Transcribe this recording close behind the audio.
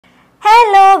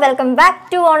Hello, welcome back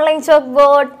to Online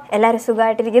Chalkboard. എല്ലാവരും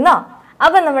സുഖമായിട്ടിരിക്കുന്നോ?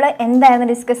 അപ്പോൾ നമ്മൾ എന്താണ്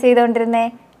ഡിസ്കസ്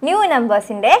ചെയ്തുകൊണ്ടിരുന്നത്? ന്യൂ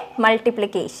നമ്പേഴ്സിന്റെ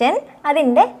മൾട്ടിപ്ലിക്കേഷൻ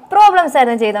അതിന്റെ പ്രോബ്ലംസ്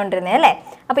ആയിരുന്നു ചെയ്തുകൊണ്ടിരുന്നത് അല്ലേ?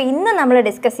 അപ്പോൾ ഇന്ന് നമ്മൾ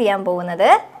ഡിസ്കസ് ചെയ്യാൻ പോകുന്നത്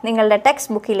നിങ്ങളുടെ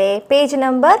ടെക്സ്റ്റ് ബുക്കിലെ page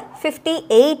number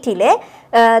 58ലെ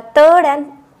third and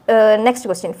next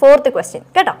question, fourth question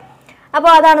കേട്ടോ. അപ്പോൾ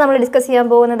അതാണ് നമ്മൾ ഡിസ്കസ് ചെയ്യാൻ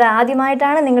പോകുന്നത്.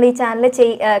 ആദ്യമായിട്ടാണ് നിങ്ങൾ ഈ ചാനൽ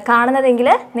കാണുന്നതെങ്കിൽ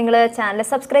നിങ്ങൾ ചാനൽ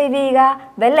സബ്സ്ക്രൈബ് ചെയ്യുക,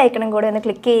 ബെൽ ഐക്കണും കൂടെ ഒന്ന്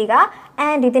ക്ലിക്ക് ചെയ്യുക.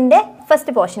 ആൻഡ് ഇതിൻ്റെ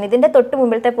ഫസ്റ്റ് പോർഷൻ, ഇതിൻ്റെ തൊട്ട്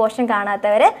മുമ്പിലത്തെ പോർഷൻ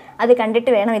കാണാത്തവർ അത് കണ്ടിട്ട്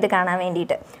വേണം ഇത് കാണാൻ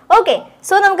വേണ്ടിയിട്ട്. ഓക്കെ,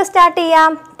 സോ നമുക്ക് സ്റ്റാർട്ട്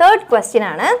ചെയ്യാം. തേർഡ് ക്വസ്റ്റ്യൻ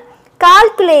ആണ്,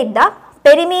 calculate the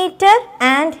perimeter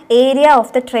and area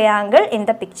of the triangle in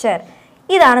the picture.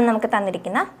 ഇതാണ് നമുക്ക്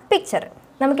തന്നിരിക്കുന്ന പിക്ചർ.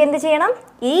 നമുക്ക് എന്ത് ചെയ്യണം?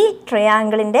 ഈ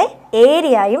ട്രയാങ്കിളിൻ്റെ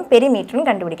ഏരിയയും പെരിമീറ്ററും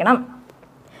കണ്ടുപിടിക്കണം.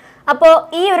 അപ്പോൾ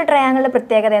ഈ ഒരു ട്രയാങ്കിളിൻ്റെ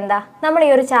പ്രത്യേകത എന്താ? നമ്മൾ ഈ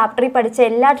ഒരു ചാപ്റ്ററിൽ പഠിച്ച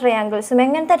എല്ലാ ട്രയാങ്കിൾസും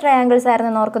എങ്ങനത്തെ ട്രയാങ്കിൾസ്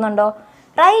ആയിരുന്നു ഓർക്കുന്നുണ്ടോ?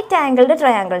 റൈറ്റ് ആംഗിൾഡ്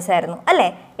ട്രയാങ്കിൾസ് ആയിരുന്നു അല്ലേ?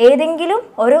 ഏതെങ്കിലും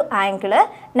ഒരു ആംഗിള്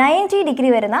 90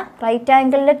 ഡിഗ്രി വരുന്ന റൈറ്റ്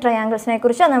ആംഗിൾഡ് ട്രയാങ്കിൾസിനെ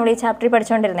കുറിച്ചാണ് നമ്മൾ ഈ ചാപ്റ്ററിൽ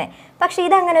പഠിച്ചുകൊണ്ടിരുന്നത്. പക്ഷേ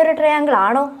ഇതങ്ങനെ ഒരു ട്രയാങ്കിൾ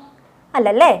ആണോ?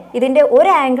 അല്ലല്ലേ, ഇതിൻ്റെ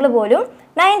ഒരു ആംഗിൾ പോലും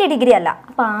 90 ഡിഗ്രി അല്ല.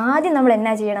 അപ്പോൾ ആദ്യം നമ്മൾ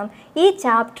എന്നാ ചെയ്യണം? ഈ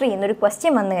ചാപ്റ്ററിൽ നിന്നൊരു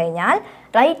ക്വസ്റ്റ്യൻ വന്നു കഴിഞ്ഞാൽ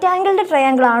റൈറ്റ് ആംഗിൾഡ്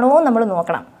ട്രയാങ്കിൾ ആണോ നമ്മൾ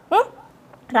നോക്കണം.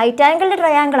 റൈറ്റ് ആംഗിൾഡ്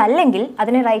ട്രയാങ്കിൾ അല്ലെങ്കിൽ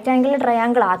അതിനെ റൈറ്റ് ആംഗിൾഡ്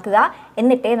ട്രയാങ്കിൾ ആക്കുക,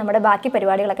 എന്നിട്ടേ നമ്മുടെ ബാക്കി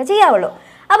പരിപാടികളൊക്കെ ചെയ്യാവുള്ളൂ.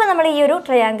 അപ്പോൾ നമ്മൾ ഈ ഒരു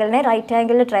ട്രയാങ്കിളിനെ റൈറ്റ്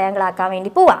ആംഗിൾഡ് ട്രയാങ്കിൾ ആക്കാൻ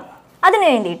വേണ്ടി പോവാം. അതിന്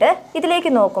വേണ്ടിയിട്ട്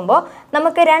ഇതിലേക്ക് നോക്കുമ്പോൾ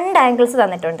നമുക്ക് രണ്ട് ആംഗിൾസ്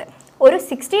തന്നിട്ടുണ്ട്. ഒരു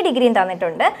 60 ഡിഗ്രിയും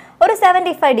തന്നിട്ടുണ്ട്, ഒരു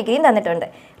 75 ഡിഗ്രിയും തന്നിട്ടുണ്ട്.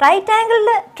 റൈറ്റ്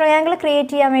ആംഗിൾഡ് ട്രയാങ്കിൾ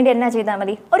ക്രിയേറ്റ് ചെയ്യാൻ വേണ്ടി എന്നാ ചെയ്താൽ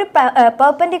മതി? ഒരു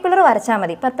പെർപെൻഡിക്കുലർ വരച്ചാൽ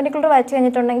മതി. പെർപെൻഡിക്കുലർ വരച്ച്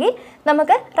കഴിഞ്ഞിട്ടുണ്ടെങ്കിൽ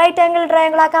നമുക്ക് റൈറ്റ് ആംഗിൾഡ്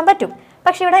ട്രയാങ്കിൾ ആക്കാൻ പറ്റും.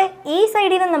 പക്ഷേ ഇവിടെ ഈ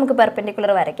സൈഡിൽ നിന്ന് നമുക്ക്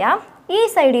പെർപെൻഡിക്കുലർ വരയ്ക്കാം, ഈ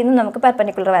സൈഡിൽ നിന്ന് നമുക്ക്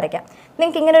പെർപെൻഡിക്കുലർ വരയ്ക്കാം.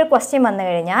 നിങ്ങൾക്ക് ഇങ്ങനെ ഒരു ക്വസ്റ്റ്യൻ വന്നു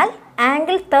കഴിഞ്ഞാൽ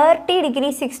angle 30 degree,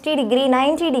 60 degree,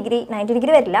 90 degree, 90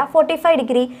 degree വരില്ല, 45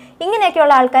 ഡിഗ്രി,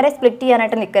 ഇങ്ങനെയൊക്കെയുള്ള ആൾക്കാരെ സ്പ്ലിറ്റ്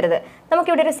ചെയ്യാനായിട്ട് നിൽക്കരുത്.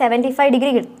 നമുക്കിവിടെ ഒരു 75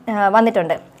 ഡിഗ്രി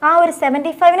വന്നിട്ടുണ്ട്. ആ ഒരു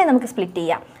 75നെ നമുക്ക് സ്പ്ലിറ്റ്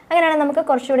ചെയ്യാം. അങ്ങനെയാണെങ്കിൽ നമുക്ക്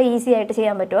കുറച്ചുകൂടെ ഈസി ആയിട്ട്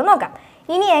ചെയ്യാൻ പറ്റുമോ നോക്കാം.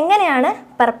 ഇനി എങ്ങനെയാണ്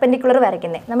പെർപെൻഡിക്കുലർ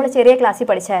വരയ്ക്കുന്നത്? നമ്മൾ ചെറിയ ക്ലാസ്സിൽ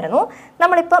പഠിച്ചായിരുന്നു.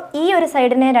 നമ്മളിപ്പം ഈ ഒരു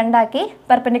സൈഡിനെ രണ്ടാക്കി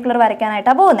പെർപെൻഡിക്കുലർ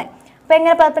വരയ്ക്കാനായിട്ടാണ് പോകുന്നത്. അപ്പോൾ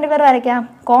എങ്ങനെ പെർപെൻഡിക്കുലർ വരയ്ക്കാം?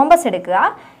 കോമ്പസ് എടുക്കുക,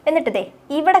 എന്നിട്ട് ദേ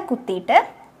ഇവിടെ കുത്തിയിട്ട്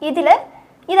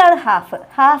ഇതാണ്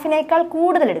ഹാഫിനേക്കാൾ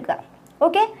കൂടുതൽ എടുക്കുക.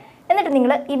 ഓക്കെ, എന്നിട്ട്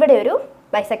നിങ്ങൾ ഇവിടെ ഒരു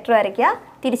ബൈസെക്ടർ വരയ്ക്കുക,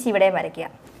 തിരിച്ച് ഇവിടെയും വരയ്ക്കുക.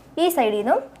 ഈ സൈഡിൽ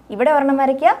നിന്നും ഇവിടെ ഒരെണ്ണം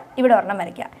വരയ്ക്കുക, ഇവിടെ ഒരെണ്ണം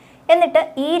വരയ്ക്കുക. എന്നിട്ട്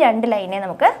ഈ രണ്ട് ലൈനെ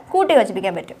നമുക്ക് കൂട്ടി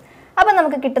യോജിപ്പിക്കാൻ പറ്റും. അപ്പം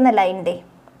നമുക്ക് കിട്ടുന്ന ലൈനിൻ്റെ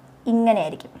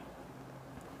ഇങ്ങനെയായിരിക്കും.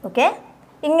 ഓക്കെ,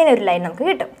 ഇങ്ങനെ ഒരു ലൈൻ നമുക്ക്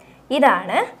കിട്ടും.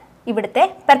 ഇതാണ് ഇവിടുത്തെ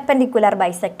പെർപെൻഡിക്കുലർ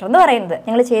ബൈസെക്ടർ എന്ന് പറയുന്നത്.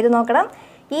 നിങ്ങൾ ചെയ്ത് നോക്കണം.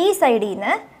 ഈ സൈഡിൽ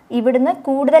നിന്ന് ഇവിടുന്ന്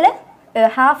കൂടുതൽ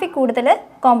ഹാഫിൽ കൂടുതൽ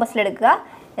കോമ്പസിലെടുക്കുക,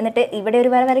 എന്നിട്ട് ഇവിടെ ഒരു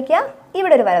വര വരയ്ക്കുക,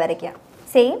 ഇവിടെ ഒരു വര വരയ്ക്കുക.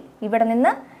 സെയിം ഇവിടെ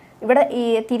നിന്ന് ഇവിടെ ഈ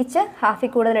തിരിച്ച് ഹാഫിൽ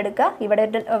കൂടുതൽ എടുക്കുക, ഇവിടെ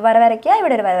ഒരു വര വരയ്ക്കുക,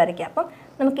 ഇവിടെ ഒരു വര വരയ്ക്കുക. അപ്പം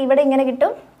നമുക്ക് ഇവിടെ ഇങ്ങനെ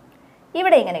കിട്ടും,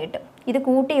 ഇവിടെ ഇങ്ങനെ കിട്ടും. ഇത്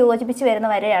കൂട്ടി യോജിപ്പിച്ച് വരുന്ന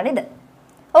വരയാണിത്.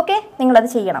 ഓക്കെ, നിങ്ങളത്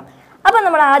ചെയ്യണം. അപ്പം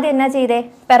നമ്മൾ ആദ്യം എന്നാ ചെയ്തേ?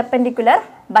 പെർപെൻഡിക്കുലർ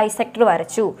ബൈസെക്ടർ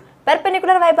വരച്ചു.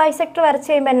 പെർപെൻഡിക്കുലർ ബൈസെക്ടർ വരച്ച്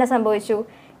കഴിയുമ്പോൾ എന്നാ സംഭവിച്ചു?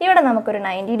 ഇവിടെ നമുക്കൊരു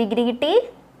 90 ഡിഗ്രി കിട്ടി,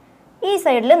 ഈ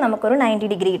സൈഡിൽ നമുക്കൊരു 90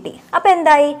 ഡിഗ്രി കിട്ടി. അപ്പോൾ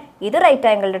എന്തായി? ഇത് റൈറ്റ്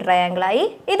ആംഗിൾഡ് ട്രയാങ്കിളായി,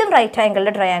 ഇതും റൈറ്റ്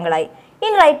ആംഗിൾഡ് ട്രയാങ്കിളായി.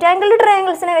 ഇനി റൈറ്റ് ആംഗിൾഡ്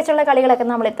ട്രയാങ്കിൾസിനെ വെച്ചുള്ള കളികളൊക്കെ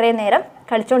നമ്മൾ ഇത്രയും നേരം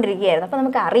കളിച്ചുകൊണ്ടിരിക്കുകയായിരുന്നു. അപ്പോൾ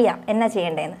നമുക്ക് അറിയാം എന്നാ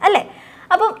ചെയ്യേണ്ടതെന്ന് അല്ലേ?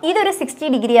 അപ്പം ഇതൊരു 60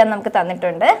 ഡിഗ്രിയാണ് നമുക്ക്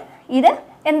തന്നിട്ടുണ്ട്. ഇത്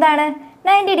എന്താണ്?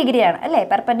 90 ഡിഗ്രിയാണ് അല്ലേ?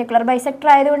 പെർപെൻഡിക്കുലർ ബൈസെക്ടർ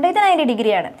ആയതുകൊണ്ട് ഇത് 90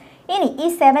 ഡിഗ്രിയാണ്. ഇനി ഈ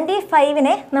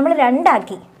 75നെ നമ്മൾ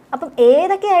രണ്ടാക്കി. അപ്പം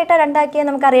ഏതൊക്കെയായിട്ടാണ് രണ്ടാക്കിയത്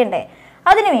നമുക്കറിയണ്ടേ?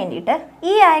 അതിന് വേണ്ടിയിട്ട്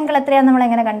ഈ ആംഗിൾ എത്രയാണെന്ന് നമ്മൾ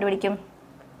എങ്ങനെ കണ്ടുപിടിക്കും?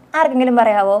 ആർക്കെങ്കിലും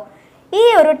പറയാവോ? ഈ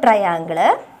ഒരു ട്രയാങ്കിള്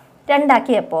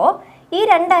രണ്ടാക്കിയപ്പോൾ ഈ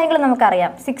രണ്ട് ആംഗിൾ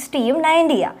നമുക്കറിയാം, 60യും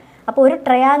 90യാണ്. അപ്പോൾ ഒരു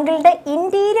ട്രയാങ്കിളിൻ്റെ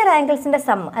ഇൻറ്റീരിയർ ആംഗിൾസിൻ്റെ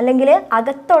സം അല്ലെങ്കിൽ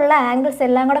അകത്തുള്ള ആംഗിൾസ്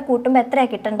എല്ലാം കൂടെ കൂട്ടുമ്പോൾ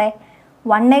എത്രയാണ് കിട്ടണ്ടേ?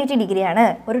 180 ഡിഗ്രിയാണ്.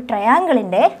 ഒരു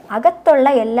ട്രയാങ്കിളിൻ്റെ അകത്തുള്ള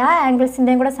എല്ലാ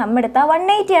ആംഗിൾസിൻ്റെയും കൂടെ സം എടുത്താൽ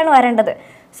 180 ആണ് വരേണ്ടത്.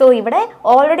 സോ ഇവിടെ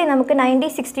ഓൾറെഡി നമുക്ക് 90,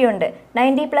 60 ഉണ്ട്.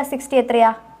 90 + 60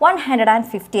 എത്രയാണ്?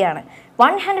 150 ആണ്.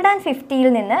 150യിൽ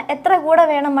നിന്ന് എത്ര കൂടെ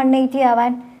വേണം 180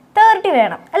 ആവാൻ? 30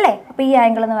 വേണം അല്ലേ? അപ്പോൾ ഈ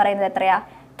ആംഗിൾ എന്ന് പറയുന്നത് എത്രയാണ്?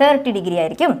 30 ഡിഗ്രി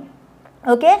ആയിരിക്കും.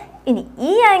 ഓക്കെ, ഇനി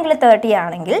ഈ ആംഗിൾ 30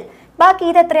 ആണെങ്കിൽ ബാക്കി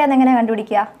ഇത് എത്രയാണെന്ന് എങ്ങനെ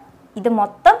കണ്ടുപിടിക്കുക? ഇത്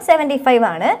മൊത്തം 75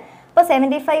 ആണ്. അപ്പോൾ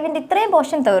 75ൻ്റെ ഇത്രയും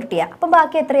പോർഷൻ 30ആണ്. അപ്പം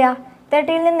ബാക്കി എത്രയാണ്?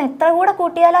 30യിൽ നിന്ന് എത്ര കൂടെ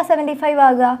കൂട്ടിയാലാ 75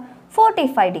 ആകുക?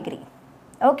 45 ഡിഗ്രി.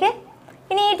 ഓക്കെ,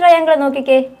 ഇനി ഈ ട്രയാങ്കിൾ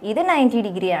നോക്കിക്കേ, ഇത് 90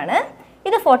 ഡിഗ്രിയാണ്,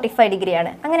 ഇത് 45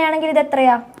 ഡിഗ്രിയാണ്. അങ്ങനെയാണെങ്കിൽ ഇത്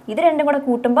എത്രയാ? ഇത് രണ്ടും കൂടെ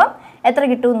കൂട്ടുമ്പം എത്ര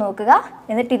കിട്ടുമെന്ന് നോക്കുക.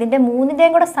 എന്നിട്ട് ഇതിൻ്റെ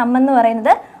മൂന്നിൻ്റെയും കൂടെ സം എന്ന്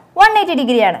പറയുന്നത് 180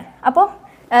 ഡിഗ്രിയാണ്. അപ്പോൾ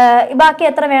ബാക്കി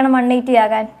എത്ര വേണം 180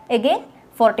 ആകാൻ? Again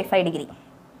 45 degree.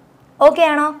 ഓക്കെ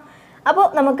ആണോ? അപ്പോൾ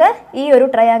നമുക്ക് ഈ ഒരു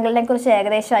ട്രയാങ്കിളിനെ കുറിച്ച്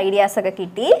ഏകദേശം ഐഡിയാസൊക്കെ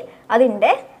കിട്ടി.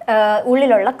 അതിൻ്റെ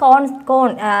ഉള്ളിലുള്ള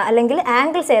കോൺ അല്ലെങ്കിൽ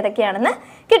ആംഗിൾസ് ഏതൊക്കെയാണെന്ന്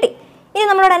കിട്ടി. ഇനി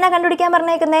നമ്മളോട് എന്നാ കണ്ടുപിടിക്കാൻ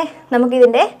പറഞ്ഞേക്കുന്നേ?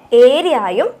 നമുക്കിതിൻ്റെ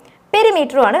ഏരിയയും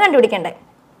പെരിമീറ്ററുമാണ് കണ്ടുപിടിക്കേണ്ടത്.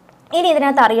 ഇനി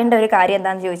ഇതിനകത്ത് അറിയേണ്ട ഒരു കാര്യം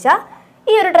എന്താണെന്ന് ചോദിച്ചാൽ,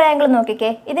 ഈ ഒരു ട്രയാങ്കിൾ നോക്കിക്കേ,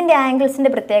 ഇതിൻ്റെ ആംഗിൾസിൻ്റെ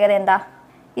പ്രത്യേകത എന്താ?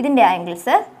 ഇതിൻ്റെ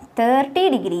ആംഗിൾസ് 30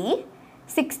 ഡിഗ്രി,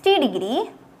 60 ഡിഗ്രി,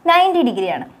 90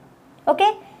 ഡിഗ്രിയാണ്. ഓക്കെ,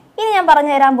 ഇനി ഞാൻ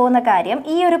പറഞ്ഞു തരാൻ പോകുന്ന കാര്യം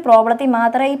ഈ ഒരു പ്രോബ്ലത്തിൽ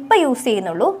മാത്രമേ ഇപ്പോൾ യൂസ്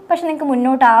ചെയ്യുന്നുള്ളൂ, പക്ഷെ നിങ്ങൾക്ക്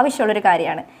മുന്നോട്ട് ആവശ്യമുള്ളൊരു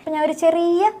കാര്യമാണ്. അപ്പോൾ ഞാൻ ഒരു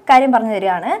ചെറിയ കാര്യം പറഞ്ഞു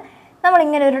തരികയാണ്.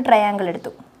 നമ്മളിങ്ങനെ ഒരു ട്രയാങ്കിൾ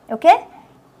എടുത്തു. ഓക്കെ,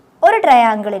 ഒരു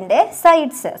ട്രയാങ്കിളിൻ്റെ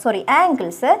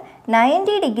ആംഗിൾസ്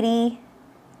 90 ഡിഗ്രി,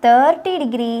 30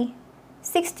 ഡിഗ്രി,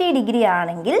 60 ഡിഗ്രി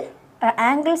ആണെങ്കിൽ,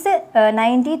 ആംഗിൾസ്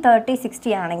 90, 30,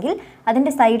 60 ആണെങ്കിൽ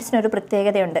അതിൻ്റെ സൈഡ്സിനൊരു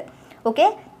പ്രത്യേകതയുണ്ട്. ഓക്കെ,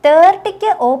 30ക്ക്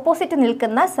ഓപ്പോസിറ്റ്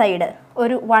നിൽക്കുന്ന സൈഡ്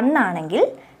ഒരു 1 ആണെങ്കിൽ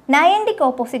 90ക്ക്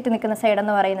ഓപ്പോസിറ്റ് നിൽക്കുന്ന സൈഡ്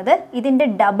എന്ന് പറയുന്നത് ഇതിൻ്റെ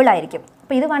ഡബിൾ ആയിരിക്കും.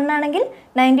 അപ്പോൾ ഇത് 1 ആണെങ്കിൽ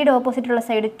 90യുടെ ഓപ്പോസിറ്റുള്ള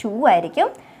സൈഡ് 2 ആയിരിക്കും.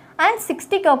 ആൻഡ്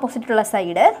 60ക്ക് ഓപ്പോസിറ്റുള്ള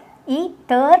സൈഡ് ഈ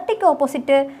 30ക്ക്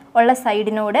ഓപ്പോസിറ്റ് ഉള്ള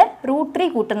സൈഡിനോട് √3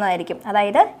 കൂട്ടുന്നതായിരിക്കും.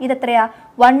 അതായത് ഇതെത്രയാ?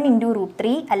 1 ×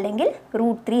 √3 അല്ലെങ്കിൽ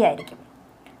 √3 ആയിരിക്കും.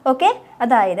 ഓക്കെ,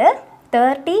 അതായത്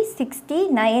 30, 60,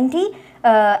 90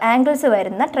 ആംഗിൾസ്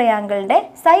വരുന്ന ട്രയാങ്കിളിൻ്റെ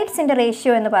സൈഡ്സിൻ്റെ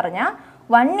റേഷ്യോ എന്ന് പറഞ്ഞാൽ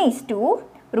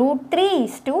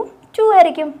 1:√3:2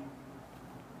 ആയിരിക്കും.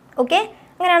 ഓക്കെ,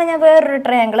 അങ്ങനെയാണ് ഞാൻ വേറൊരു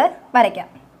ട്രയാങ്കിൾ വരയ്ക്കാം.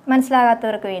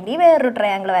 മനസ്സിലാകാത്തവർക്ക് വേണ്ടി വേറൊരു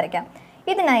ട്രയാങ്കിൾ വരയ്ക്കാം.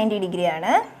 ഇത് 90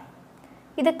 ഡിഗ്രിയാണ്,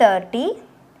 ഇത് 30,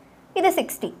 ഇത്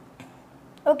 60.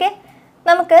 ഓക്കെ,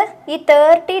 നമുക്ക് ഈ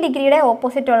 30 ഡിഗ്രിയുടെ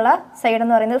ഓപ്പോസിറ്റുള്ള സൈഡ്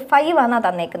എന്ന് പറയുന്നത് 5 ആണ്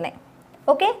തന്നേക്കുന്നത്.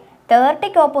 ഓക്കെ,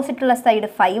 30ക്ക് ഓപ്പോസിറ്റുള്ള സൈഡ്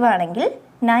 5 ആണെങ്കിൽ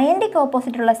 90ക്ക്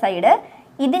ഓപ്പോസിറ്റുള്ള സൈഡ്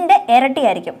ഇതിൻ്റെ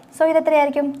ഇരട്ടിയായിരിക്കും. സോ ഇത്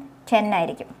എത്രയായിരിക്കും? 10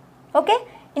 ആയിരിക്കും. ഓക്കെ,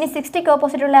 ഇനി 60ക്ക്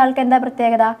ഓപ്പോസിറ്റുള്ള ആൾക്ക് എന്താ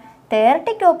പ്രത്യേകത?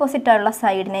 30ക്ക് ഓപ്പോസിറ്റുള്ള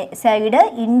സൈഡ് ×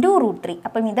 √3.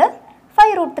 അപ്പം ഇത്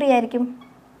 5√3 ആയിരിക്കും.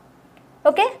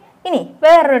 ഓക്കെ, ഇനി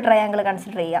വേറൊരു ട്രയാങ്കിൾ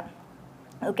കൺസിഡർ ചെയ്യാം.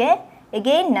 Okay,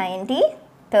 again 90,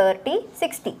 30,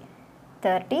 60,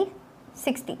 30,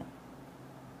 60.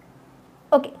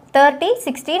 ഓക്കെ, 30,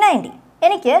 60, 90.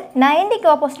 എനിക്ക് 90ക്ക്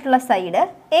ഓപ്പോസിറ്റുള്ള സൈഡ്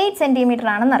 8 സെൻറ്റിമീറ്റർ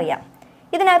ആണെന്നറിയാം.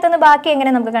 ഇതിനകത്തുനിന്ന് ബാക്കി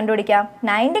എങ്ങനെ നമുക്ക് കണ്ടുപിടിക്കാം?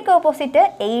 90ക്ക് ഓപ്പോസിറ്റ്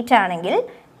 8 ആണെങ്കിൽ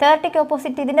 30ക്ക്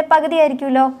ഓപ്പോസിറ്റ് ഇതിൻ്റെ പകുതി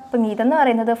ആയിരിക്കുമല്ലോ. അപ്പം ഇതെന്ന്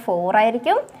പറയുന്നത് 4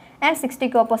 ആയിരിക്കും. ആൻഡ്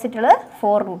 60ക്ക് ഓപ്പോസിറ്റുള്ളത്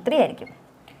 4√3 ആയിരിക്കും.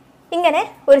 ഇങ്ങനെ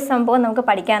ഒരു സംഭവം നമുക്ക്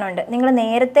പഠിക്കാനുണ്ട്. നിങ്ങൾ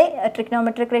നേരത്തെ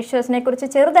ട്രിഗ്നോമെട്രിക് റേഷ്യോസിനെ കുറിച്ച്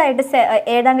ചെറുതായിട്ട്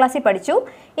 7ാം ക്ലാസ്സിൽ പഠിച്ചു.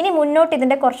 ഇനി മുന്നോട്ട്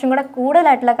ഇതിൻ്റെ കുറച്ചും കൂടെ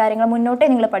കൂടുതലായിട്ടുള്ള കാര്യങ്ങൾ മുന്നോട്ടേ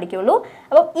നിങ്ങൾ പഠിക്കുകയുള്ളൂ.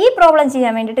 അപ്പോൾ ഈ പ്രോബ്ലം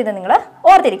ചെയ്യാൻ വേണ്ടിയിട്ട് ഇത് നിങ്ങൾ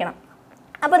ഓർത്തിരിക്കണം.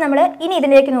 അപ്പോൾ നമ്മൾ ഇനി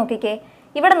ഇതിലേക്ക് നോക്കിക്കേ.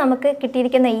 ഇവിടെ നമുക്ക്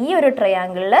കിട്ടിയിരിക്കുന്ന ഈ ഒരു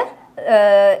ട്രയാങ്കിളിൽ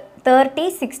 30,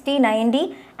 60, 90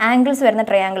 ആംഗിൾസ് വരുന്ന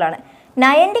ട്രയാങ്കിളാണ്.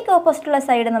 90ക്ക് ഓപ്പോസിറ്റുള്ള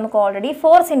സൈഡ് നമുക്ക് ഓൾറെഡി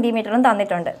 4 സെൻറ്റിമീറ്ററും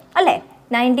തന്നിട്ടുണ്ട് അല്ലേ?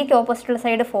 90ക്ക് ഓപ്പോസിറ്റുള്ള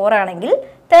സൈഡ് 4 ആണെങ്കിൽ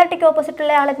 30ക്ക്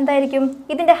ഓപ്പോസിറ്റുള്ള ആൾ എന്തായിരിക്കും?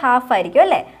 ഇതിൻ്റെ ഹാഫ് ആയിരിക്കും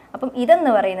അല്ലേ? അപ്പം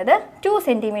ഇതെന്ന് പറയുന്നത് 2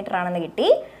 സെൻറ്റിമീറ്റർ ആണെന്ന് കിട്ടി.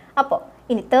 അപ്പോൾ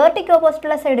ഇനി 30ക്ക്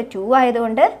ഓപ്പോസിറ്റുള്ള സൈഡ് 2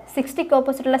 ആയതുകൊണ്ട് 60ക്ക്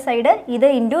ഓപ്പോസിറ്റുള്ള സൈഡ് ഇത്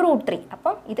 × √3.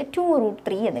 അപ്പം ഇത്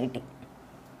 2√3 എന്ന് കിട്ടി.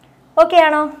 ഓക്കെ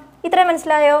ആണോ? ഇത്രയും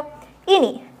മനസ്സിലായോ?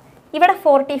 ഇനി ഇവിടെ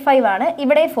 45 ആണ്,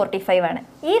 ഇവിടെ 45 ആണ്.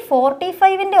 ഈ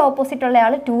 45ൻ്റെ ഓപ്പോസിറ്റുള്ള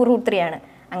ആൾ 2√3 ആണ്.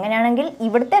 അങ്ങനെയാണെങ്കിൽ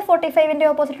ഇവിടുത്തെ 45ൻ്റെ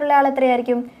ഓപ്പോസിറ്റുള്ള ആൾ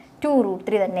എത്രയായിരിക്കും?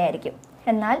 2√3 തന്നെയായിരിക്കും.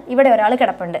 എന്നാൽ ഇവിടെ ഒരാൾ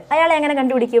കിടപ്പുണ്ട്. അയാളെ എങ്ങനെ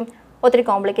കണ്ടുപിടിക്കും? ഒത്തിരി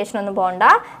കോംപ്ലിക്കേഷൻ ഒന്നും പോകണ്ട.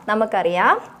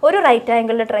 നമുക്കറിയാം, ഒരു റൈറ്റ്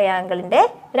ആംഗിളിൻ്റെ ട്രയാങ്കിളിൻ്റെ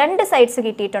 2 സൈഡ്സ്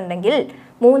കിട്ടിയിട്ടുണ്ടെങ്കിൽ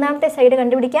മൂന്നാമത്തെ സൈഡ്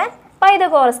കണ്ടുപിടിക്കാൻ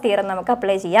പൈതഗോറസ് തിയറം നമുക്ക്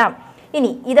അപ്ലൈ ചെയ്യാം.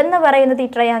 ഇനി ഇതെന്ന് പറയുന്നത് ഈ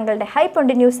ട്രയാങ്കിളിൻ്റെ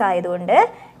ഹൈപ്പോണ്ടിന്യൂസ് ആയതുകൊണ്ട്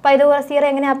പൈതഗോറസ് തിയറം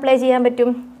എങ്ങനെ അപ്ലൈ ചെയ്യാൻ പറ്റും?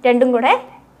 രണ്ടും കൂടെ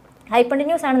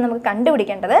ഹൈപ്പോണ്ടിന്യൂസ് ആണ് നമുക്ക്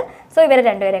കണ്ടുപിടിക്കേണ്ടത്. സോ ഇവരെ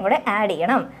രണ്ടുപേരെയും കൂടെ ആഡ്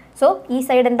ചെയ്യണം. സോ ഈ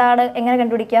സൈഡ് എന്താണ്? എങ്ങനെ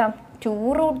കണ്ടുപിടിക്കാം?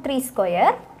 2√3²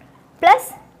 പ്ലസ്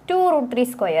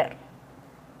 2√3²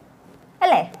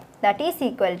 അല്ലേ? ദാറ്റ് ഈസ്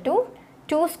ഈക്വൽ ടു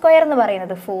 2² എന്ന്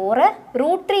പറയുന്നത് 4,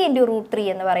 √3 × √3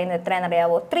 എന്ന് പറയുന്നത്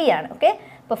എത്രയാണെന്നറിയാവോ? 3 ആണ്. ഓക്കെ,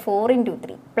 അപ്പോൾ 4 ×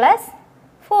 3 പ്ലസ്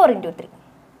 4 × 3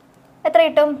 എത്ര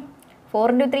കിട്ടും? 4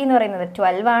 × 3 എന്ന് പറയുന്നത്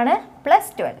 12 ആണ്, plus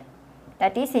 12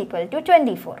 that is equal to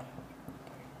 24.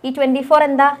 ഈ 24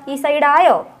 എന്താ? ഈ സൈഡ്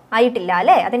ആയോ? ആയിട്ടില്ല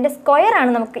അല്ലേ? അതിൻ്റെ സ്ക്വയർ ആണ്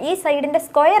നമുക്ക്, ഈ സൈഡിൻ്റെ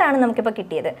സ്ക്വയർ ആണ് നമുക്കിപ്പോൾ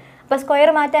കിട്ടിയത്. അപ്പോൾ സ്ക്വയർ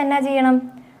മാറ്റാൻ എന്നാ ചെയ്യണം?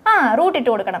 റൂട്ട് ഇട്ട്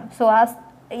കൊടുക്കണം. സോ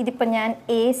ഇതിപ്പോൾ ഞാൻ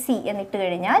AC എന്നിട്ട്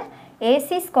കഴിഞ്ഞാൽ AC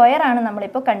സ്ക്വയർ ആണ്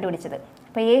നമ്മളിപ്പോൾ കണ്ടുപിടിച്ചത്.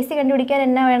 അപ്പോൾ AC കണ്ടുപിടിക്കാൻ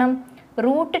എന്നാ വേണം?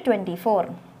 √24.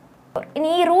 ഇനി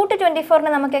ഈ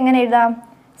 √24നെ നമുക്ക് എങ്ങനെ എഴുതാം?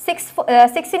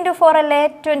 6 × 4 അല്ലേ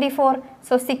 24.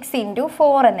 സോ 6 ×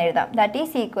 4 എന്ന് എഴുതാം. That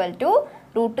is equal to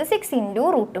 √6 ×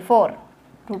 √4.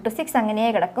 √6 അങ്ങനെ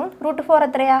കിടക്കും. √4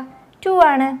 എത്രയാ? 2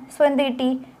 ആണ്. സോ എന്ത് കിട്ടി?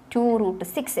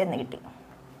 2√6 എന്ന് കിട്ടി.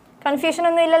 കൺഫ്യൂഷൻ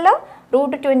ഒന്നും ഇല്ലല്ലോ.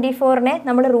 √24നെ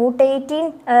നമ്മൾ √18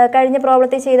 കഴിഞ്ഞ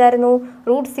പ്രോബ്ലത്തിൽ ചെയ്തായിരുന്നു,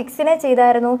 √6നെ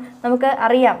ചെയ്തായിരുന്നു. നമുക്ക്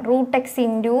അറിയാം √x ×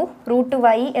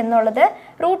 √y എന്നുള്ളത്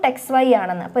 √xy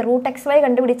ആണെന്ന്. അപ്പോൾ √xy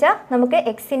കണ്ടുപിടിച്ചാൽ നമുക്ക്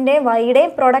എക്സിൻ്റെയും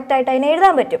വൈയുടെയും പ്രോഡക്റ്റ് ആയിട്ട് അതിനെ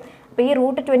എഴുതാൻ പറ്റും. അപ്പോൾ ഈ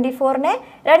 √24നെ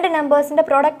രണ്ട് നമ്പേഴ്സിൻ്റെ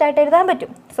പ്രോഡക്റ്റ് ആയിട്ട് എഴുതാൻ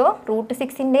പറ്റും. സോ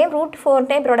 √6ൻ്റെയും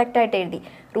 √4ൻ്റെയും പ്രോഡക്റ്റ് ആയിട്ട് എഴുതി.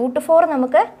 √4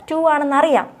 നമുക്ക് 2 ആണെന്ന്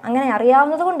അറിയാം, അങ്ങനെ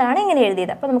അറിയാവുന്നത് കൊണ്ടാണ് ഇങ്ങനെ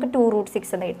എഴുതിയത്. അപ്പോൾ നമുക്ക് 2√6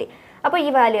 എന്ന് കിട്ടി. അപ്പോൾ ഈ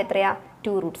വാല്യൂ എത്രയാണ്?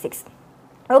 2√6.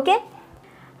 ഓക്കെ,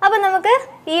 അപ്പോൾ നമുക്ക്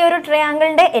ഈ ഒരു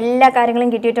ട്രയാങ്കിളിൻ്റെ എല്ലാ കാര്യങ്ങളും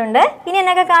കിട്ടിയിട്ടുണ്ട്. ഇനി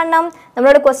എന്നൊക്കെ കാണണം?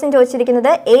 നമ്മളോട് ക്വസ്റ്റ്യൻ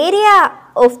ചോദിച്ചിരിക്കുന്നത് ഏരിയ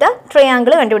ഓഫ് ദ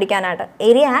ട്രയാങ്കിൾ കണ്ടുപിടിക്കാനായിട്ട്.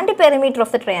 Area and perimeter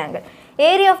of the triangle.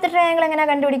 Area of the triangle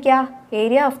എങ്ങനെയാണ് കണ്ടുപിടിക്കുക?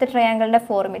 Area of the ട്രയാങ്കിളിൻ്റെ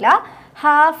formula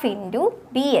half into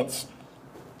BH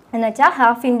എന്ന് വെച്ചാൽ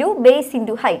half into base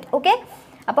into height. Okay,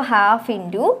 അപ്പോൾ ഹാഫ്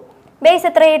ഇൻറ്റു ബേസ്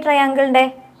എത്ര ഈ ട്രയാങ്കിളിൻ്റെ?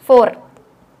 4.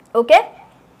 Okay,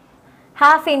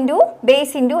 half into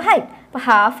base into height. അപ്പോൾ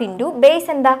half into base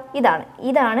എന്താ?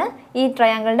 ഇതാണ് ഈ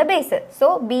ട്രയാങ്കിളിൻ്റെ ബേസ്. സോ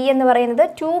ബി എന്ന് പറയുന്നത്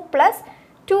 2 +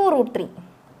 2√3.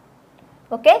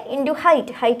 ഓക്കെ, ഇൻറ്റു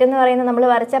ഹൈറ്റ് എന്ന് പറയുന്നത് നമ്മൾ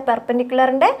വരച്ച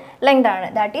പെർപെൻഡിക്കുലറിൻ്റെ ലെങ്ത് ആണ്.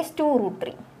 That is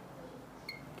 2√3.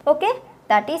 Okay,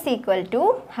 that is equal to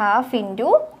half into,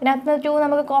 ഇതിനകത്ത് 2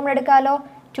 നമുക്ക് കോമൺ എടുക്കാമല്ലോ.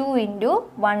 2 ×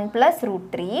 1 +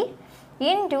 √3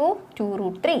 ഇൻറ്റു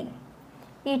 2√3.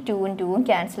 ഈ 2ഉം 2ഉം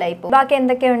ക്യാൻസൽ ആയി പോകും. ബാക്കി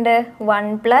എന്തൊക്കെയുണ്ട്? 1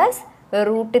 +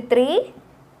 √3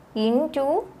 ഇൻറ്റു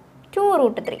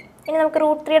 2√3. ഇനി നമുക്ക്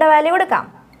 √3യുടെ വാല്യൂ കൊടുക്കാം.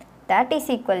 That is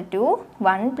equal to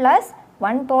 1 +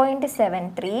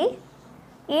 1.73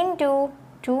 into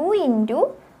 2 ×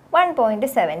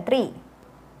 1.73.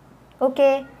 Okay,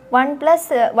 1 +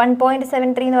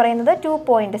 1.73 എന്ന് പറയുന്നത്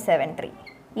 2.73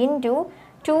 ഇൻറ്റു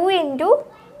 2 ×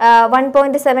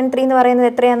 1.73 എന്ന് പറയുന്നത്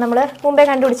എത്രയാണ്? നമ്മൾ മുമ്പേ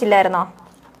കണ്ടുപിടിച്ചില്ലായിരുന്നോ?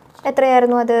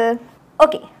 എത്രയായിരുന്നു അത്?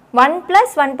 Okay, 1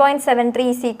 + 1.73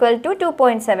 is equal to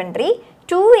 2.73.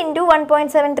 2 ×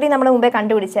 1.73 നമ്മൾ മുമ്പേ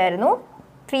കണ്ടുപിടിച്ചായിരുന്നു,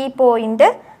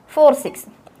 3.46.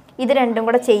 ഇത് രണ്ടും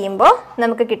കൂടെ ചെയ്യുമ്പോൾ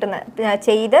നമുക്ക് കിട്ടുന്ന,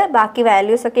 ചെയ്ത് ബാക്കി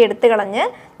വാല്യൂസൊക്കെ എടുത്തു കളഞ്ഞ്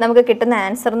നമുക്ക് കിട്ടുന്ന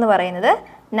ആൻസർ എന്ന് പറയുന്നത്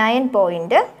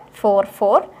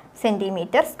 9.44 cm².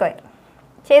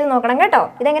 ചെയ്ത് നോക്കണം കേട്ടോ.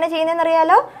 ഇതെങ്ങനെ ചെയ്യുന്നതെന്ന്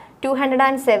അറിയാലോ?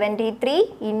 273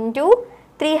 ×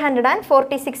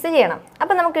 346 ചെയ്യണം.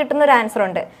 അപ്പം നമുക്ക് കിട്ടുന്നൊരു ആൻസർ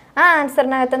ഉണ്ട്. ആ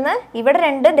ആൻസറിനകത്തുനിന്ന് ഇവിടെ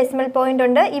 2 ഡെസിമൽ പോയിൻ്റ്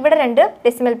ഉണ്ട്, ഇവിടെ 2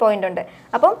 ഡെസിമൽ പോയിൻ്റ് ഉണ്ട്.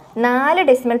 അപ്പം 4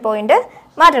 ഡെസിമൽ പോയിൻ്റ്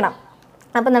മാറ്റണം.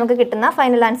 അപ്പം നമുക്ക് കിട്ടുന്ന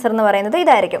ഫൈനൽ ആൻസർ എന്ന് പറയുന്നത്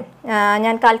ഇതായിരിക്കും.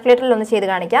 ഞാൻ കാൽക്കുലേറ്ററിൽ ഒന്ന് ചെയ്ത്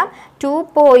കാണിക്കാം.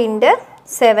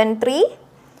 2.73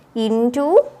 ഇൻറ്റു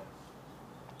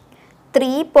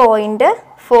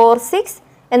 3.46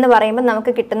 എന്ന് പറയുമ്പോൾ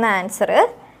നമുക്ക് കിട്ടുന്ന ആൻസർ,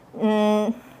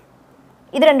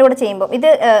 ഇത് രണ്ടും കൂടെ ചെയ്യുമ്പോൾ, ഇത്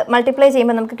മൾട്ടിപ്ലൈ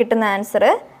ചെയ്യുമ്പോൾ നമുക്ക് കിട്ടുന്ന ആൻസർ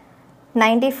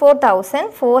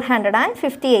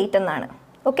 94,458 എന്നാണ്.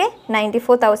 ഓക്കെ,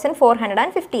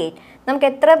 94,458. നമുക്ക്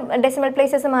എത്ര ഡെസിമൽ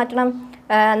പ്ലേസസ് മാറ്റണം?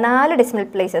 4 ഡെസിമൽ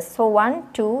പ്ലേസസ്. സോ 1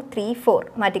 2 3 4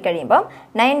 മാറ്റിക്കഴിയുമ്പം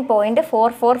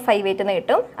 9.4458 എന്ന്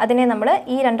കിട്ടും. അതിനെ നമ്മൾ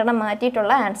ഈ രണ്ടെണ്ണം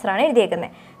മാറ്റിയിട്ടുള്ള ആൻസറാണ്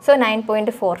എഴുതിയേക്കുന്നത്. So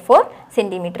 9.44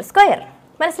 cm².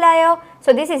 മനസ്സിലായോ? So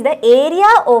this is the area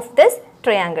of this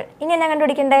triangle. ഇനി എന്നാ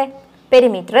കണ്ടുപിടിക്കണ്ടേ?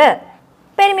 Perimeter.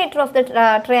 Perimeter of the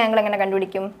triangle എങ്ങനെ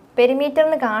കണ്ടുപിടിക്കും? പെരിമീറ്റർ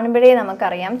എന്ന് കാണുമ്പോഴേ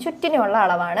നമുക്കറിയാം ചുറ്റിനുള്ള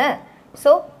അളവാണ്.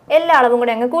 സോ എല്ലാ അളവും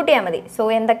കൂടെ അങ്ങ് കൂട്ടിയാൽ മതി. സോ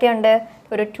എന്തൊക്കെയുണ്ട്?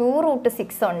 ഒരു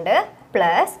 2√6 ഉണ്ട്,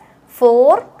 പ്ലസ്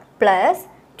 4 +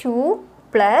 2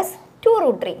 +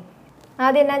 2√3.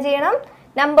 ആദ്യം എന്നാ ചെയ്യണം?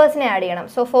 നമ്പേഴ്സിനെ ആഡ് ചെയ്യണം.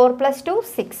 So 4 + 2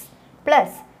 6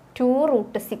 plus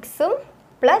 2√6ഉം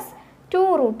plus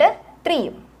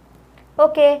 2√3ഉം.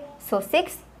 Okay, so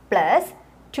 6 +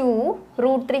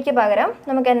 2√3ക്ക് പകരം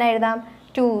നമുക്ക് എന്നാ എഴുതാം?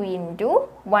 2 ×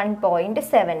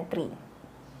 1.73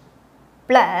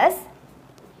 പ്ലസ്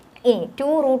ഇനി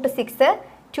 2√6,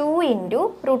 2 ×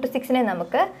 √6നെ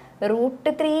നമുക്ക്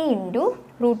 √3 ×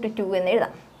 √2 എന്ന്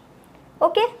എഴുതാം.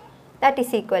 Okay, that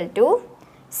is equal to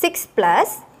 6 +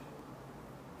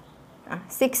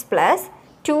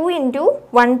 2 ×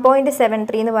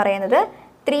 1.73 എന്ന് പറയുന്നത്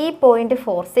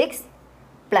 3.46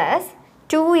 പ്ലസ്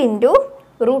 2 ×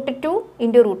 √2 ×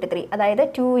 √3, അതായത്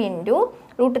 2 ×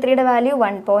 √3യുടെ value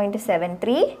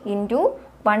 1.73 ×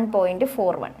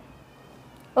 1.41.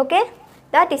 Okay,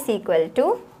 that is equal to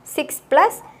 6 +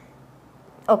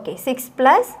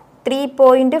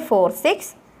 3.46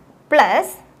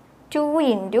 plus 2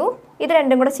 × ഇത്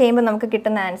രണ്ടും കൂടെ ചെയ്യുമ്പോൾ നമുക്ക്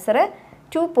കിട്ടുന്ന ആൻസർ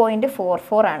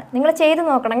 2.44 ആണ്. നിങ്ങൾ ചെയ്ത്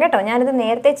നോക്കണം കേട്ടോ. ഞാനിത്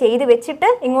നേരത്തെ ചെയ്ത് വെച്ചിട്ട്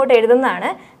ഇങ്ങോട്ട് എഴുതുന്നതാണ്.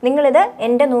 നിങ്ങളിത്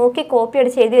എൻ്റെ നോക്കി കോപ്പി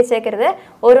അടിച്ച് എഴുതി വെച്ചേക്കരുത്.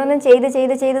 ഓരോന്നും ചെയ്ത്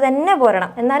തന്നെ പോരണം,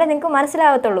 എന്നാലേ നിങ്ങൾക്ക്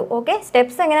മനസ്സിലാവത്തുള്ളൂ. ഓക്കെ,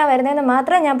 സ്റ്റെപ്സ് എങ്ങനെയാണ് വരുന്നതെന്ന്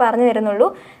മാത്രമേ ഞാൻ പറഞ്ഞു തരുന്നുള്ളൂ.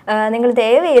 നിങ്ങൾ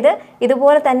ദയവ് ചെയ്ത്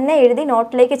ഇതുപോലെ തന്നെ എഴുതി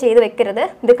നോട്ടിലേക്ക് ചെയ്ത് വെക്കരുത്.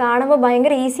 ഇത് കാണുമ്പോൾ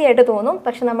ഭയങ്കര ഈസി ആയിട്ട് തോന്നും,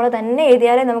 പക്ഷെ നമ്മൾ തന്നെ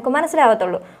എഴുതിയാലേ നമുക്ക്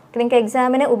മനസ്സിലാവത്തുള്ളൂ. നിങ്ങൾക്ക്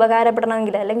എക്സാമിന്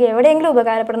ഉപകാരപ്പെടണമെങ്കിൽ അല്ലെങ്കിൽ എവിടെയെങ്കിലും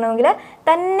ഉപകാരപ്പെടണമെങ്കിൽ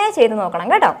തന്നെ ചെയ്ത് നോക്കണം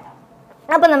കേട്ടോ.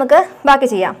 അപ്പോൾ നമുക്ക് ബാക്കി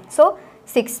ചെയ്യാം. സോ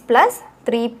 6 +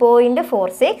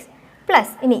 3.46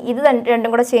 പ്ലസ് ഇനി ഇത് രണ്ടും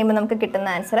കൂടെ ചെയ്യുമ്പോൾ നമുക്ക് കിട്ടുന്ന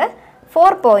ആൻസർ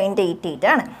 4.88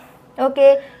 ആണ്. ഓക്കെ,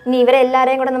 ഇനി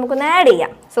ഇവരെല്ലാവരെയും കൂടെ നമുക്കൊന്ന് ആഡ്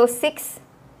ചെയ്യാം. So 6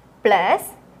 +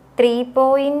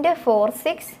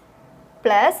 3.46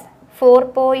 plus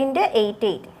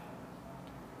 4.88.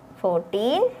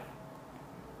 14.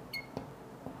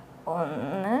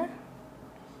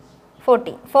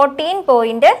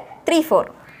 14.34.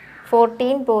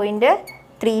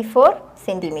 14.34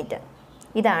 സെൻറ്റിമീറ്റർ.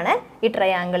 ഇതാണ് ഈ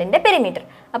ട്രയാങ്കിളിൻ്റെ പെരിമീറ്റർ.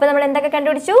 അപ്പോൾ നമ്മൾ എന്തൊക്കെ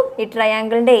കണ്ടുപിടിച്ചു? ഈ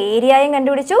ട്രയാങ്കിളിൻ്റെ ഏരിയയും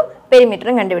കണ്ടുപിടിച്ചു,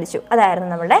 പെരിമീറ്ററും കണ്ടുപിടിച്ചു. അതായിരുന്നു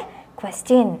നമ്മുടെ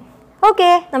ക്വസ്റ്റ്യൻ. ഓക്കെ,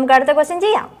 നമുക്ക് അടുത്ത ക്വസ്റ്റ്യൻ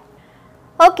ചെയ്യാം.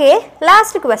 Okay,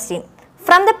 last question.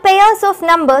 From the pairs of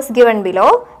numbers given below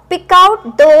pick out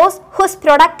those who's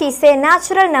product is A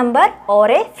natural number or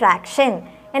A fraction.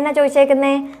 എന്നാ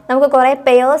ചോദിച്ചേക്കുന്നേ? നമുക്ക് കുറേ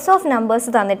പെയർസ് ഓഫ് നമ്പേഴ്സ്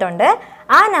തന്നിട്ടുണ്ട്.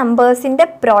 ആ നമ്പേഴ്സിൻ്റെ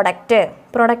പ്രൊഡക്റ്റ്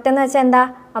എന്ന് വെച്ചാൽ എന്താ?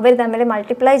 അവർ തമ്മിൽ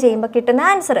മൾട്ടിപ്ലൈ ചെയ്യുമ്പോൾ കിട്ടുന്ന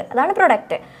ആൻസർ, അതാണ്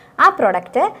പ്രൊഡക്റ്റ്. ആ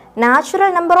പ്രൊഡക്റ്റ് നാച്ചുറൽ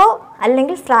നമ്പറോ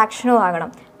അല്ലെങ്കിൽ ഫ്രാക്ഷനോ ആകണം.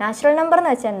 നാച്ചുറൽ നമ്പർ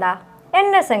എന്ന് വെച്ചാൽ എന്താ?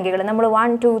 എണ്ണൽ സംഖ്യകൾ. നമ്മൾ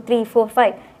 1 2 3 4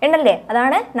 5 എണ്ണല്ലേ,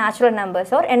 അതാണ് നാച്ചുറൽ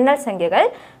നമ്പേഴ്സ് ഓർ എണ്ണൽ സംഖ്യകൾ.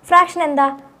 ഫ്രാക്ഷൻ എന്താ?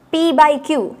 P/Q,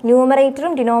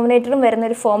 ന്യൂമറേറ്ററും ഡിനോമിനേറ്ററും വരുന്ന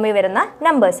ഒരു ഫോമിൽ വരുന്ന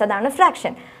നമ്പേഴ്സ്, അതാണ്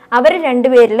ഫ്രാക്ഷൻ. അവർ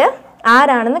രണ്ടുപേരിൽ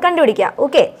ആരാണെന്ന് കണ്ടുപിടിക്കുക.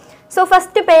 ഓക്കെ, സോ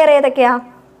ഫസ്റ്റ് പെയർ ഏതൊക്കെയാ?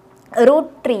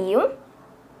 √3ഉം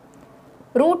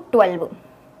 √12ഉം.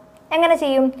 എങ്ങനെ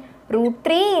ചെയ്യും?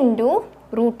 √3 ×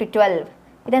 √12.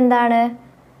 ഇതെന്താണ്?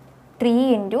 3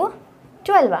 ×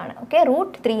 12 ആണ്. Okay,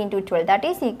 √3 × 12 that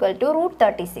is equal to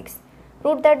 √36.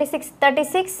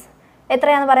 √36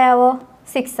 എത്രയാണെന്ന് പറയാമോ?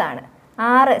 6 ആണ്.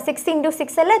 6 ×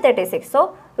 6 അല്ലേ 36. സോ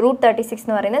 √36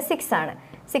 എന്ന് പറയുന്നത് 6 ആണ്.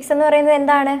 6 എന്ന് പറയുന്നത്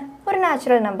എന്താണ്? ഒരു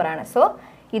നാച്ചുറൽ നമ്പറാണ്. സോ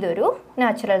ഇതൊരു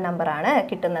നാച്ചുറൽ നമ്പറാണ്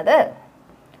കിട്ടുന്നത്.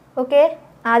 ഓക്കെ,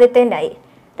 ആദ്യത്തെ ആയി.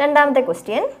 രണ്ടാമത്തെ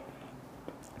ക്വസ്റ്റ്യൻ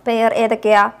പെയർ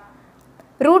ഏതൊക്കെയാ?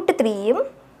 √3ഉം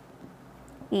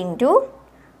 ×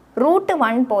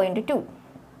 √1.2.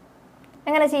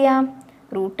 എങ്ങനെ ചെയ്യാം?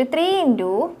 √3 ×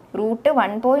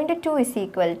 √1.2 is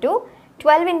equal to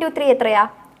 12 × 3 എത്രയാ?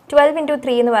 12 ×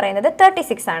 3 എന്ന് പറയുന്നത്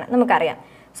 36 ആണ്, നമുക്കറിയാം.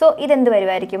 സോ ഇതെന്ത്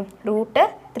വരുമായിരിക്കും?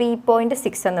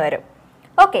 √3.6 എന്ന് വരും.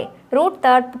 ഓക്കെ,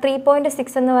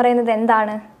 √3.6 എന്ന് പറയുന്നത്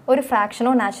എന്താണ്? ഒരു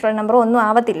ഫ്രാക്ഷനോ നാച്ചുറൽ നമ്പറോ ഒന്നും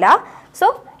ആവത്തില്ല. സോ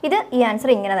ഇത് ഈ ആൻസർ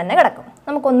ഇങ്ങനെ തന്നെ കിടക്കും,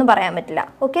 നമുക്കൊന്നും പറയാൻ പറ്റില്ല.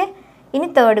 ഓക്കെ, ഇനി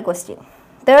third question.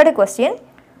 √5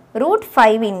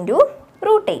 ×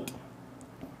 √8.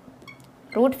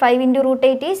 √5 ×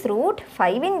 √8 is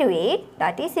 √5 × 8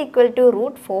 that is equal to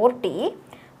 √40.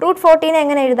 √40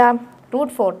 എങ്ങനെ എഴുതാം?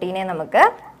 √40 നമുക്ക്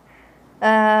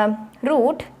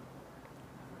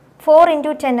 √4 ×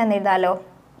 10 എന്ന് എഴുതാമല്ലോ.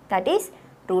 That is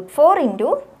 √4 ×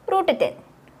 √10.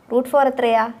 √4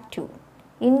 എത്രയാ? 2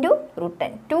 ×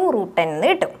 √10. 2√10 എന്ന്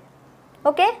കിട്ടും.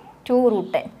 ഓക്കെ,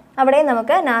 2√10. അവിടെ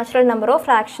നമുക്ക് നാച്ചുറൽ നമ്പറോ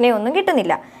ഫ്രാക്ഷനോ ഒന്നും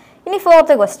കിട്ടുന്നില്ല. ഇനി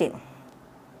ഫോർത്ത്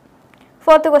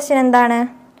ക്വസ്റ്റ്യൻ എന്താണ്?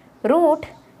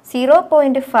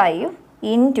 √0.5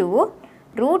 ×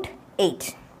 √8.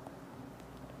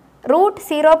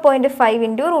 √0.5 ×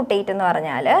 √8 എന്ന്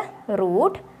പറഞ്ഞാൽ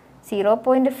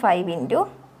 √0.5 ×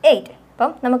 8.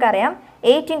 അപ്പം നമുക്കറിയാം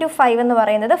 8 × 5 എന്ന്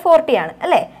പറയുന്നത് 40 ആണ്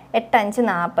അല്ലേ? 8 5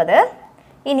 40.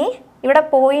 ഇനി ഇവിടെ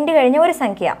പോയിന്റ് കഴിഞ്ഞ ഒരു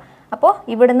സംഖ്യ, അപ്പോൾ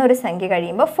ഇവിടുന്ന് ഒരു സംഖ്യ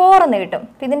കഴിയുമ്പോൾ 4 എന്ന് കിട്ടും.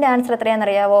 അപ്പോൾ ഇതിൻ്റെ ആൻസർ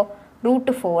എത്രയാണെന്നറിയാവോ?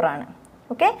 √4 ആണ്.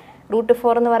 ഓക്കെ,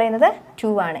 √4 എന്ന് പറയുന്നത്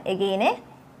 2 ആണ്. Again A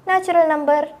natural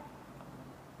number.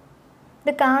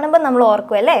 ഇത് കാണുമ്പോൾ നമ്മൾ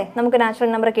ഓർക്കും അല്ലേ, നമുക്ക് നാച്ചുറൽ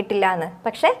നമ്പർ കിട്ടില്ല എന്ന്.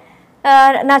 പക്ഷേ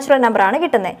നാച്ചുറൽ നമ്പറാണ്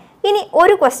കിട്ടുന്നത്. ഇനി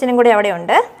ഒരു ക്വസ്റ്റ്യനും കൂടി അവിടെ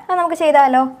ഉണ്ട്, അത് നമുക്ക്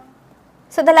ചെയ്താലോ?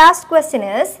 So the last question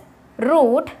is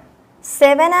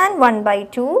 √7 and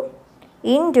 1/2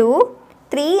 ×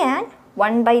 3 and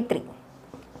 1/3.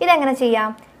 ഇതെങ്ങനെ ചെയ്യാം?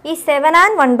 ഈ 7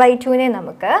 and 1/2നെ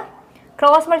നമുക്ക്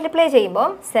ക്രോസ് മൾട്ടിപ്ലൈ ചെയ്യുമ്പോൾ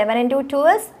 7 × 2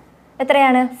 is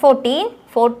എത്രയാണ്? 14.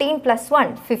 14 + 1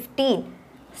 15.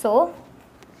 സോ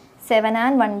 7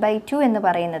 and 1/2 എന്ന്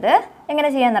പറയുന്നത് എങ്ങനെ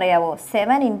ചെയ്യാമെന്നറിയാവോ?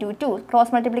 7 × 2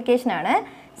 ക്രോസ് മൾട്ടിപ്ലിക്കേഷൻ ആണ്.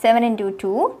 7 ×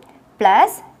 2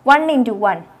 + 1 ×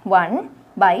 1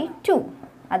 1/2.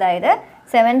 അതായത്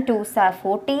 7 2s are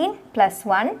 14 +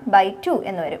 1/2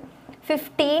 എന്ന് വരും.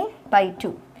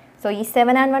 15/2. സോ ഈ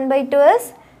 7 and 1/2 is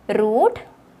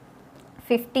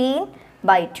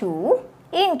 √15/2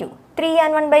 × 3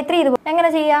 and 1/3. ഇത് എങ്ങനെ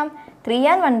ചെയ്യാം? 3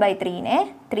 and 1/3നെ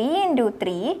 3 ×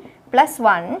 3 +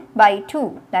 1/2.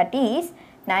 That is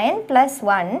 9 +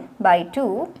 1/2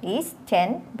 is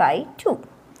 10/2.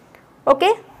 Okay,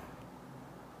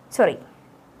 sorry,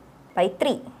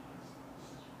 /3.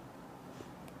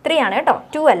 3 ആണ് കേട്ടോ,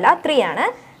 2 അല്ല, 3 ആണ്.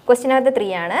 ക്വസ്റ്റ്യനകത്ത്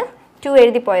 3 ആണ്, 2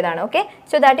 എഴുതിപ്പോയതാണ്. Okay,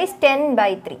 so that is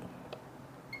 10/3.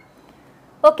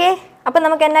 Okay, അപ്പം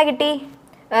നമുക്ക് എന്നാ കിട്ടി?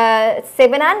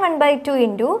 7 and 1/2 ×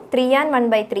 3 and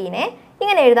 1/3നെ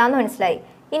ഇങ്ങനെ എഴുതാമെന്ന് മനസ്സിലായി.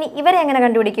 ഇനി ഇവരെ എങ്ങനെ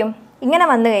കണ്ടുപിടിക്കും? ഇങ്ങനെ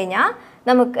വന്നു കഴിഞ്ഞാൽ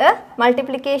നമുക്ക്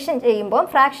മൾട്ടിപ്ലിക്കേഷൻ ചെയ്യുമ്പോൾ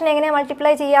ഫ്രാക്ഷൻ എങ്ങനെയാണ്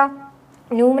മൾട്ടിപ്ലൈ ചെയ്യുക?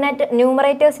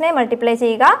 ന്യൂമറേറ്റേഴ്സിനെ മൾട്ടിപ്ലൈ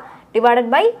ചെയ്യുക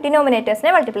ഡിവൈഡഡ് ബൈ ഡിനോമിനേറ്റേഴ്സിനെ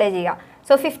മൾട്ടിപ്ലൈ ചെയ്യുക.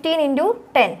 So 15 into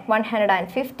 10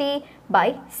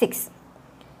 150/6.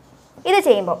 ഇത്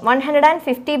ചെയ്യുമ്പോൾ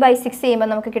 150/6 ചെയ്യുമ്പോൾ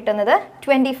നമുക്ക് കിട്ടുന്നത്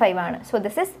 25 ആണ്. So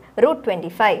this is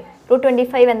 √25.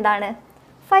 √25 എന്താണ്?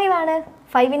 5 ആണ്.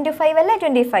 5 ഇൻറ്റു 5 അല്ലേ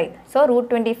 25. So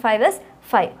 √25 is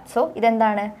 5. സോ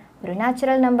ഇതെന്താണ്? ഒരു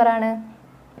നാച്ചുറൽ നമ്പർ ആണ്.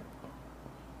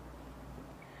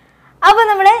 അപ്പോൾ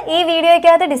നമ്മൾ ഈ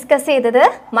വീഡിയോയ്ക്കകത്ത് ഡിസ്കസ് ചെയ്തത്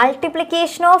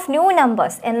മൾട്ടിപ്ലിക്കേഷൻ ഓഫ് ന്യൂ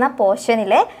നമ്പേഴ്സ് എന്ന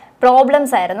പോർഷനിലെ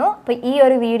പ്രോബ്ലംസ് ആയിരുന്നു. അപ്പോൾ ഈ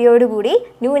ഒരു വീഡിയോയോട് കൂടി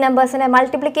ന്യൂ നമ്പേഴ്സിൻ്റെ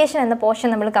മൾട്ടിപ്ലിക്കേഷൻ എന്ന പോർഷൻ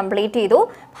നമ്മൾ കംപ്ലീറ്റ് ചെയ്തു.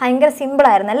 ഭയങ്കര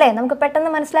സിമ്പിളായിരുന്നു അല്ലേ? നമുക്ക്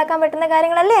പെട്ടെന്ന് മനസ്സിലാക്കാൻ പറ്റുന്ന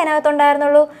കാര്യങ്ങളല്ലേ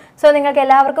അതിനകത്തുണ്ടായിരുന്നുള്ളൂ. സോ നിങ്ങൾക്ക്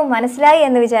എല്ലാവർക്കും മനസ്സിലായി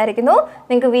എന്ന് വിചാരിക്കുന്നു.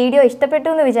 നിങ്ങൾക്ക് വീഡിയോ ഇഷ്ടപ്പെട്ടു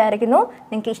എന്ന് വിചാരിക്കുന്നു.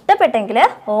 നിങ്ങൾക്ക് ഇഷ്ടപ്പെട്ടെങ്കിൽ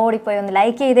ഓടിപ്പോയി ഒന്ന്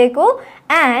ലൈക്ക് ചെയ്തേക്കൂ.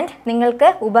 ആൻഡ് നിങ്ങൾക്ക്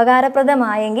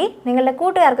ഉപകാരപ്രദമായെങ്കിൽ നിങ്ങളുടെ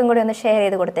കൂട്ടുകാർക്കും കൂടി ഒന്ന് ഷെയർ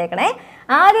ചെയ്ത് കൊടുത്തേക്കണേ.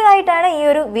 ആദ്യമായിട്ടാണ്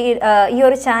ഈ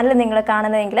ഒരു ചാനൽ നിങ്ങൾ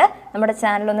കാണുന്നതെങ്കിൽ നമ്മുടെ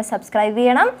ചാനൽ ഒന്ന് സബ്സ്ക്രൈബ്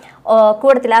ചെയ്യണം.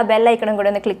 കൂടത്തിൽ ആ ബെല്ലൈക്കണും കൂടി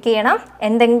ഒന്ന് ക്ലിക്ക് ചെയ്യണം.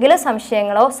 എന്തെങ്കിലും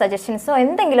സംശയങ്ങളോ സജഷൻസോ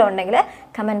എന്തെങ്കിലും ഉണ്ടെങ്കിൽ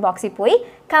കമൻറ്റ് ബോക്സിൽ പോയി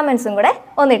കമൻസും കൂടെ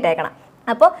ഒന്നിട്ടേക്കണം.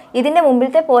 അപ്പോൾ ഇതിൻ്റെ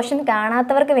മുമ്പിലത്തെ പോർഷൻ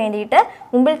കാണാത്തവർക്ക് വേണ്ടിയിട്ട്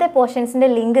മുമ്പിലത്തെ പോർഷൻസിൻ്റെ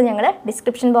ലിങ്ക് ഞങ്ങൾ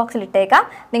ഡിസ്ക്രിപ്ഷൻ ബോക്സിൽ ഇട്ടേക്കാം.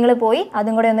 നിങ്ങൾ പോയി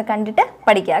അതും കൂടെ ഒന്ന് കണ്ടിട്ട്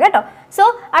പഠിക്കുക കേട്ടോ. സോ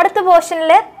അടുത്ത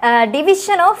പോർഷനിൽ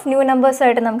ഡിവിഷൻ ഓഫ് ന്യൂ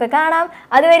നമ്പേഴ്സുമായിട്ട് നമുക്ക് കാണാം.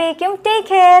 അതുവരേക്കും ടേക്ക്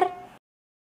കെയർ.